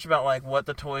so much about, like, what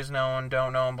the toys know and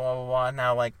don't know and blah, blah, blah.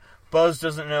 Now, like, Buzz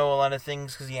doesn't know a lot of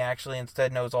things because he actually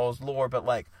instead knows all his lore, but,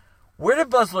 like, where did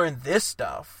Buzz learn this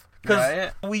stuff?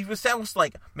 Because we've established,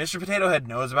 like, Mr. Potato Head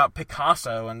knows about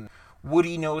Picasso and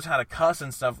Woody knows how to cuss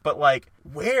and stuff, but, like,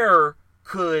 where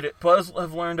could Buzz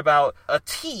have learned about a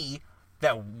tea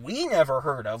that we never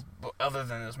heard of other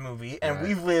than this movie, and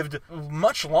we've lived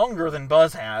much longer than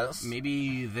Buzz has?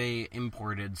 Maybe they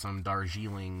imported some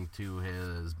Darjeeling to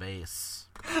his base.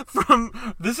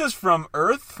 This is from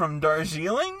Earth, from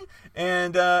Darjeeling,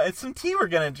 and it's some tea we're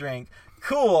gonna drink.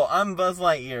 Cool, I'm Buzz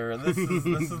Lightyear. This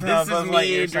is how Buzz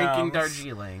Lightyear sounds. Drinking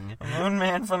Darjeeling. A moon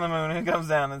man from the moon who comes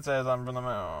down and says, I'm from the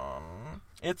moon.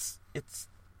 It's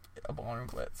a ballroom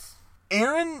blitz.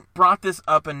 Aaron brought this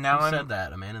up, and now Who said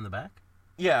that? A man in the back?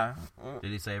 Yeah.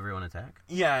 Did he say everyone attack?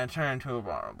 Yeah, and turn into a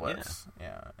ballroom blitz.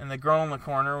 Yeah. And the girl in the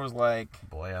corner was like...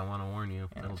 Boy, I want to warn you.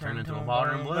 It'll turn into a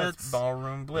ballroom blitz.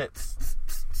 Ballroom blitz.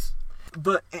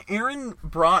 But Aaron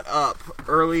brought up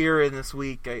earlier in this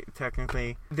week,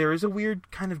 technically, there is a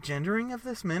weird kind of gendering of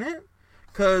this minute.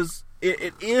 Because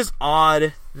it is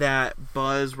odd that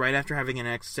Buzz, right after having an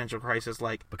existential crisis,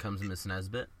 like... becomes Miss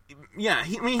Nesbit? Yeah,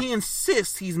 he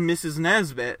insists he's Mrs.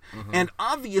 Nesbit. Mm-hmm. And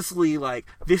obviously, like,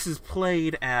 this is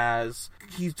played as...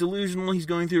 he's delusional, he's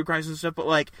going through a crisis and stuff, but,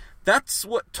 like, that's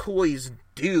what toys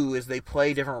do, is they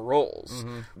play different roles.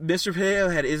 Mm-hmm. Mr. Potato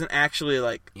Head isn't actually,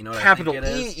 like, capital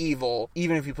E evil,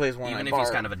 even if he plays one. Even if he's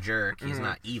kind of a jerk, he's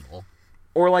not evil.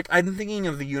 Or, like, I'm thinking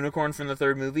of the unicorn from the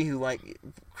third movie who, like,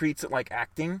 treats it like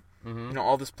acting. Mm-hmm.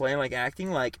 All this play like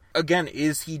acting. Like, again,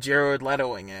 is he Jared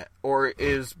Letoing it? Or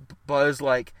is Buzz,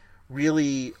 like,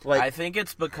 really, like... I think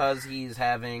it's because he's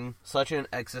having such an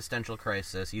existential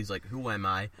crisis. He's like, who am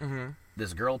I? Mm-hmm.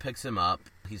 This girl picks him up.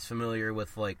 He's familiar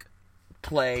with, like,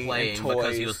 playing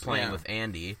because he was playing with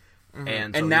Andy.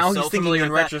 Mm-hmm. And now he's thinking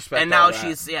in retrospect. And now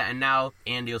and now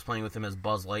Andy was playing with him as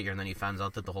Buzz Lightyear, and then he finds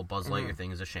out that the whole Buzz Lightyear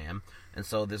thing is a sham. And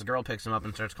so this girl picks him up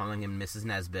and starts calling him Mrs.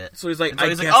 Nesbit. So he's like,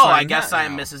 I guess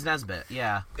I'm Mrs. Nesbit.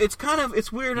 Yeah.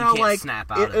 It's weird how, like,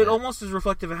 it almost is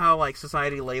reflective of how, like,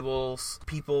 society labels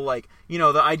people, like,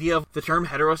 the idea of the term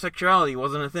heterosexuality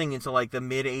wasn't a thing until, like, the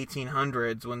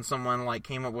mid-1800s when someone, like,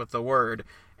 came up with the word.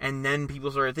 And then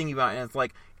people started thinking about it, and it's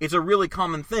like, it's a really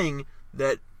common thing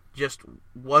that just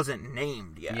wasn't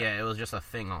named yet. Yeah, it was just a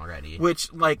thing already.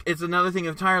 Which, like, it's another thing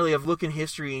entirely of look in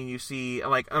history and you see,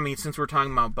 like, I mean, since we're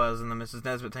talking about Buzz and the Mrs.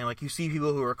 Nesbit thing, like, you see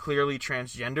people who are clearly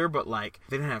transgender, but, like,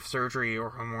 they didn't have surgery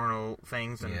or hormonal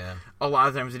things, and a lot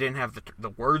of times they didn't have the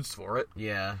words for it.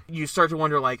 Yeah. You start to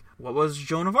wonder, like, what was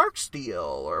Joan of Arc's deal?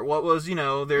 Or what was,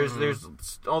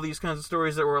 there's all these kinds of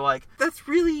stories that were like, that's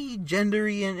really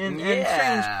gendery and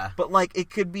strange, but, like, it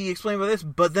could be explained by this,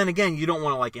 but then again, you don't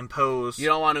want to, like, impose... You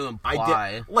don't want to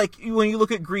imply. Like, when you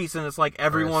look at Grease and it's like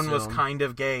everyone was kind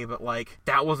of gay, but, like,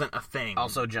 that wasn't a thing.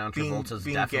 Also, John Travolta's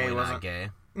definitely not gay.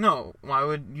 No, why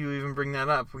would you even bring that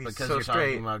up? He's because so you're straight.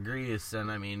 Talking about Grease, and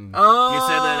I mean, you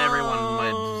said that everyone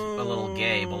was a little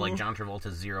gay, but, like, John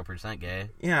Travolta's 0% gay.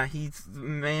 Yeah, he's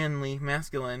manly,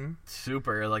 masculine.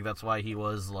 Super, like, that's why he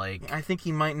was, like... I think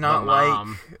he might not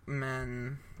like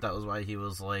men. That was why he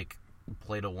was, like,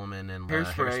 played a woman in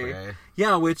Hairspray.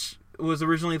 Yeah, which... was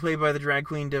originally played by the drag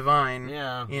queen Divine.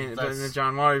 Yeah. In the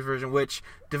John Waters version, which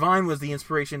Divine was the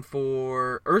inspiration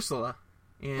for Ursula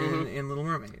in Little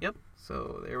Mermaid. Yep.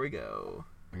 So there we go.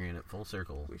 Bringing it full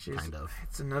circle, which is, kind of.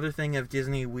 It's another thing of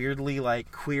Disney weirdly,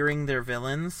 like, queering their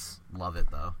villains. Love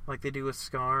it, though. Like they do with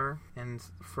Scar and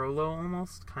Frollo,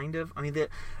 almost, kind of. I mean,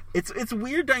 it's a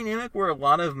weird dynamic where a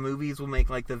lot of movies will make,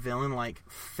 like, the villain, like,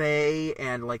 fey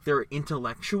and, like, they're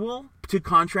intellectual to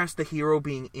contrast the hero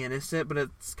being innocent, but it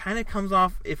kind of comes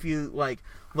off, if you, like,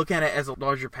 look at it as a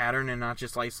larger pattern and not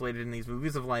just isolated in these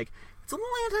movies, of, like, it's a little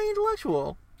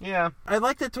anti-intellectual. Yeah. I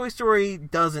like that Toy Story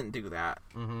doesn't do that.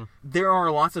 Mm-hmm. There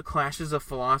are lots of clashes of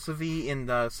philosophy in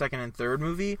the second and third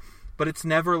movie, but it's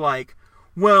never like,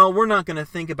 well, we're not going to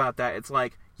think about that. It's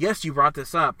like, yes, you brought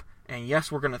this up, and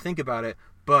yes, we're going to think about it,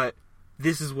 but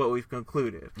this is what we've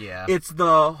concluded. Yeah. It's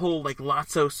the whole, like,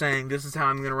 Lotso saying, this is how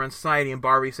I'm going to run society, and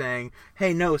Barbie saying,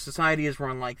 hey, no, society is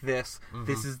run like this. Mm-hmm.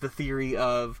 This is the theory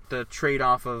of the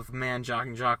trade-off of Man-Jacques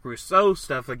and Jacques Rousseau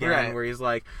stuff again, right. Where he's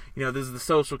like, you know, this is the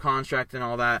social construct and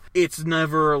all that. It's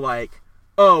never like,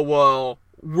 oh, well,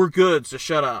 we're good, so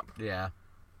shut up. Yeah.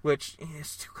 Which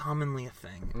is too commonly a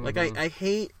thing. Mm-hmm. Like, I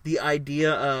hate the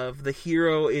idea of the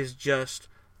hero is just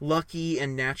lucky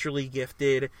and naturally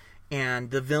gifted,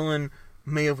 and the villain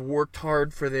may have worked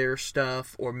hard for their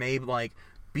stuff, or may, like,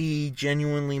 be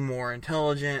genuinely more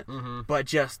intelligent, but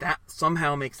just that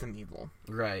somehow makes them evil.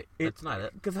 Right. That's not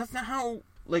it. Because that's not how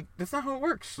it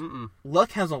works. Mm-mm.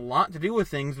 Luck has a lot to do with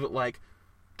things, but, like,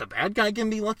 the bad guy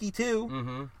can be lucky, too.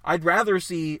 Mm-hmm. I'd rather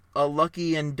see a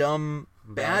lucky and dumb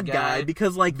bad guy,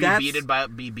 because, like,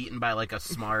 be beaten by, like, a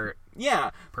smart...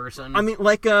 Yeah. Person. I mean,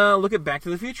 like, look at Back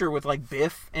to the Future with, like,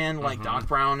 Biff and, like, Doc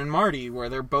Brown and Marty, where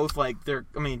they're both, like,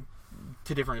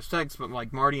 to different extents, but,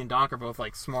 like, Marty and Doc are both,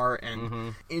 like, smart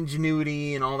and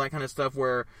ingenuity and all that kind of stuff,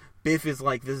 where Biff is,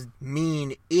 like, this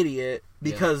mean idiot,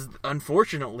 because,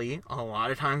 unfortunately, a lot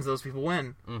of times those people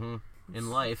win. Mm-hmm. In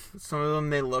life. Some of them,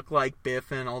 they look like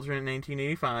Biff in Alternate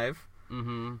 1985.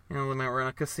 Mm-hmm. You know, they might run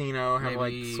a casino, have,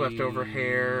 like, swept over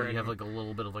hair. You have, like, a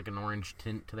little bit of, like, an orange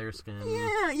tint to their skin.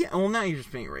 Yeah. Well, now you're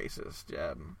just being racist,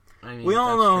 Jeb. I mean, we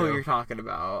all know who you're talking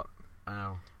about.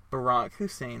 Oh. Barack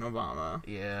Hussein Obama.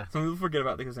 Yeah. Some people forget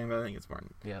about the Hussein, but I think it's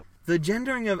important. Yep. The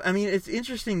gendering of... I mean, it's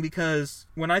interesting because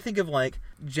when I think of, like,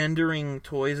 gendering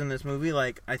toys in this movie,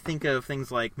 like, I think of things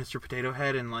like Mr. Potato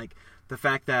Head and, like, the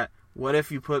fact that what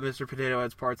if you put Mr. Potato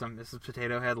Head's parts on Mrs.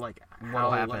 Potato Head? Like,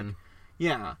 what'll happen? Like,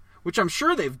 yeah. Which I'm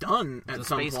sure they've done at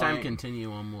some point. The space-time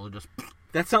continuum will just...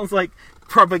 That sounds like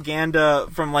propaganda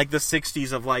from, like, the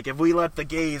 60s of, like, if we let the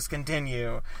gays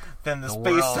continue, then the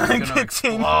space-time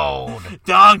continues.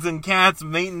 Dogs and cats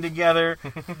mating together.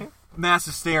 Mass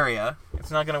hysteria.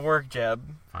 It's not going to work, Jeb.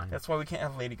 Fine. That's why we can't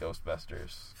have Lady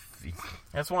Ghostbusters.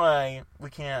 That's why we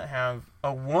can't have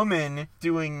a woman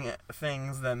doing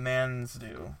things that men's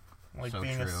do. Like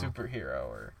being a superhero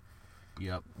or...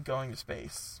 Yep. Going to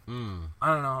space. I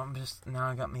don't know.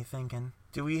 Now it got me thinking.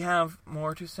 Do we have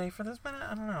more to say for this minute?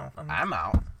 I don't know. I'm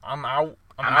out. I'm out.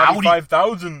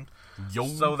 5,000. Yo.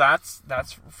 So that's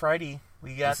Friday.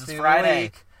 We got this is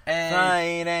Friday.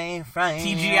 Friday.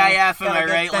 TGIF, am I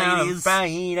right, ladies?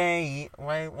 Friday.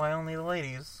 Why only the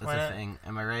ladies? That's a thing.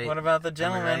 Am I right? What about the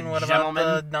gentlemen? What about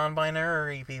the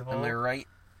non-binary people? Am I right?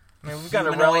 I mean, we've got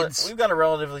a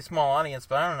relatively small audience,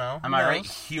 but I don't know. Am I right?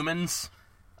 Humans?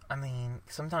 I mean,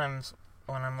 sometimes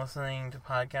when I'm listening to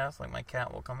podcasts, like, my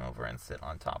cat will come over and sit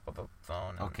on top of the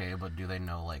phone. Okay, but do they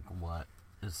know, like, what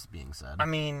is being said? I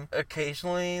mean,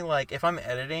 occasionally, like, if I'm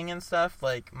editing and stuff,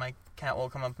 like, my cat will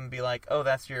come up and be like, oh,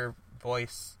 that's your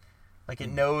voice. Like, it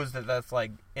knows that's,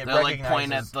 like, it They'll, recognizes... like,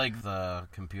 point at, like, the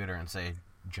computer and say,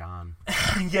 John.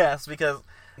 Yes, because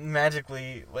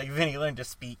magically, like, Vinny learned to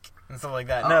speak and stuff like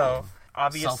that. No.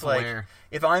 Obviously, like,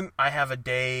 if I have a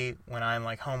day when I'm,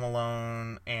 like, home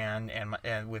alone and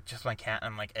with just my cat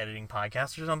and I'm, like, editing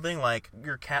podcasts or something, like,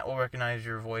 your cat will recognize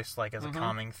your voice, like, as a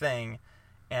calming thing,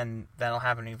 and that'll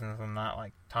happen even if I'm not,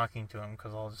 like, talking to him,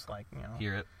 because I'll just, like, you know...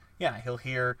 Hear it. Yeah, he'll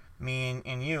hear me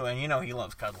and you, and you know he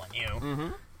loves cuddling you. Mm-hmm.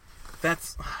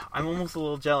 I'm almost a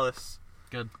little jealous.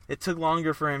 Good. It took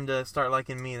longer for him to start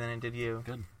liking me than it did you.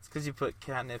 Good. It's because you put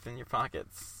catnip in your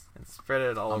pockets and spread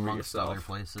it all over yourself. Amongst other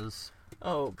places.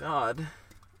 Oh, God.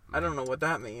 I don't know what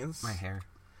that means. My hair.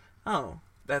 Oh,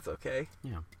 that's okay.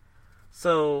 Yeah.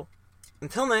 So,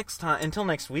 until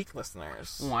next week,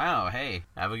 listeners. Wow, hey.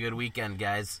 Have a good weekend,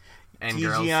 guys. And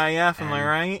girls. TGIF, am I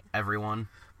right? Everyone.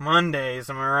 Mondays,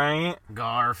 am I right?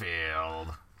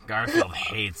 Garfield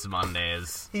hates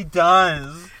Mondays. He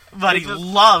does. But he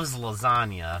loves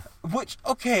lasagna. Which,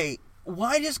 okay,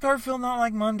 why does Garfield not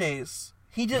like Mondays?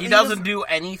 He doesn't do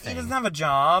anything. He doesn't have a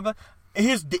job.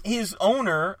 His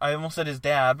owner, I almost said his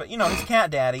dad, but, you know, his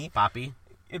cat daddy. Poppy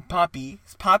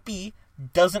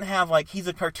doesn't have, like, he's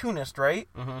a cartoonist, right?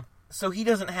 Mm-hmm. So he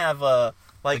doesn't have a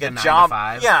job. 9 to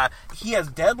 5? Yeah, he has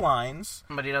deadlines.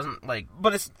 But he doesn't, like...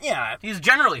 But it's, yeah. He's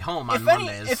generally home on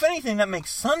Mondays. If anything, that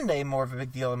makes Sunday more of a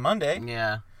big deal than Monday.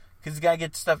 Yeah. because he's got to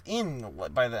get stuff in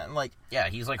by then. Like, yeah,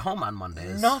 he's like home on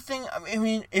Mondays. Nothing. I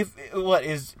mean,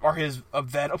 are his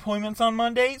vet appointments on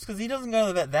Mondays? Because he doesn't go to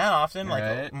the vet that often.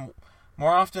 Right. Like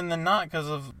more often than not, because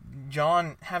of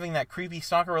John having that creepy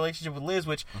stalker relationship with Liz.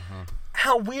 Which,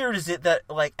 how weird is it that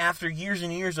like after years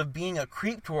and years of being a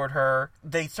creep toward her,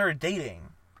 they started dating?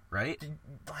 Right.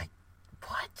 Like,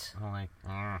 what? I'm like.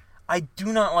 I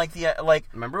do not like the like.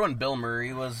 Remember when Bill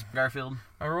Murray was Garfield?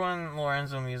 Remember when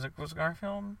Lorenzo Music was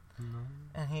Garfield?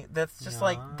 And that's just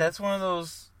like, that's one of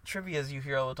those trivias you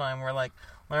hear all the time where like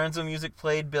Lorenzo Music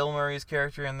played Bill Murray's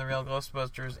character in The Real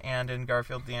Ghostbusters and in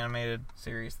Garfield the Animated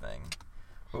Series thing.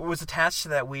 It was attached to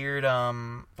that weird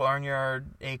Barnyard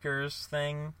Acres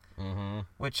thing,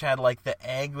 which had like the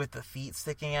egg with the feet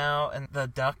sticking out and the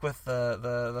duck with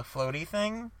the floaty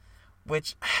thing.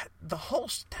 Which, that whole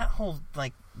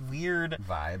like weird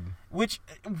vibe. What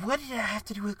did it have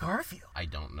to do with Garfield? I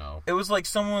don't know. It was like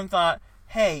someone thought,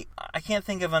 hey, I can't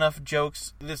think of enough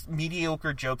jokes. This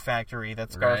mediocre joke factory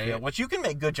that's Garfield, which you can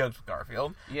make good jokes with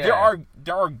Garfield. Yeah.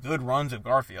 There are good runs of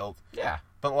Garfield. Yeah.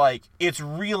 But like, it's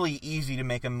really easy to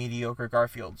make a mediocre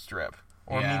Garfield strip.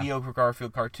 Or a mediocre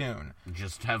Garfield cartoon.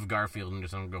 Just have Garfield and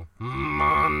just go,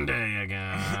 Monday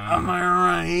again. Am I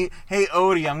right? Hey,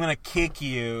 Odie, I'm going to kick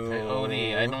you. Hey,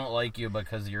 Odie, I don't like you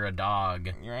because you're a dog.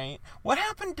 Right? What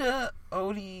happened to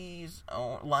Odie's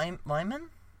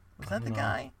Lyman? Was that the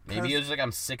guy? Maybe he was like,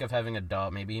 I'm sick of having a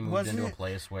dog. Maybe he moved into a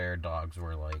place where dogs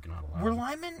were like not allowed.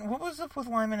 What was up with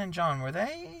Lyman and John? Were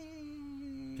they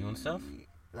doing stuff?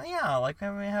 Yeah, like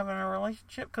having a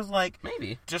relationship, because like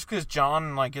maybe just because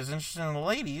John like is interested in the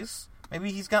ladies, maybe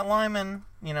he's got Lyman,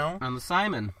 you know, on the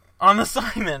Simon,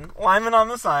 Lyman on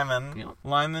the Simon, yep.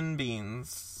 Lyman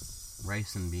beans,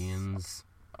 rice and beans.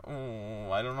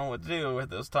 Oh, I don't know what to do with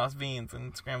those tossed beans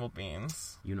and scrambled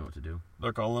beans. You know what to do.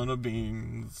 They're calling the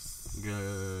beans.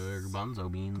 Garbanzo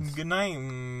beans. Good night,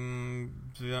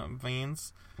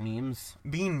 beans. Memes.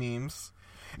 Bean memes.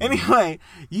 Anyway,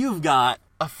 you've got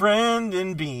a friend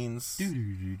in beans.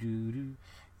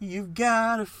 You've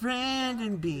got a friend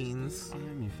in beans.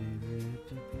 I'm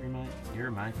your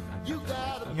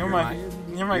favorite.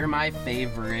 You're my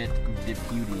favorite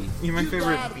deputy. You're my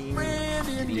favorite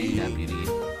bean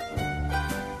deputy.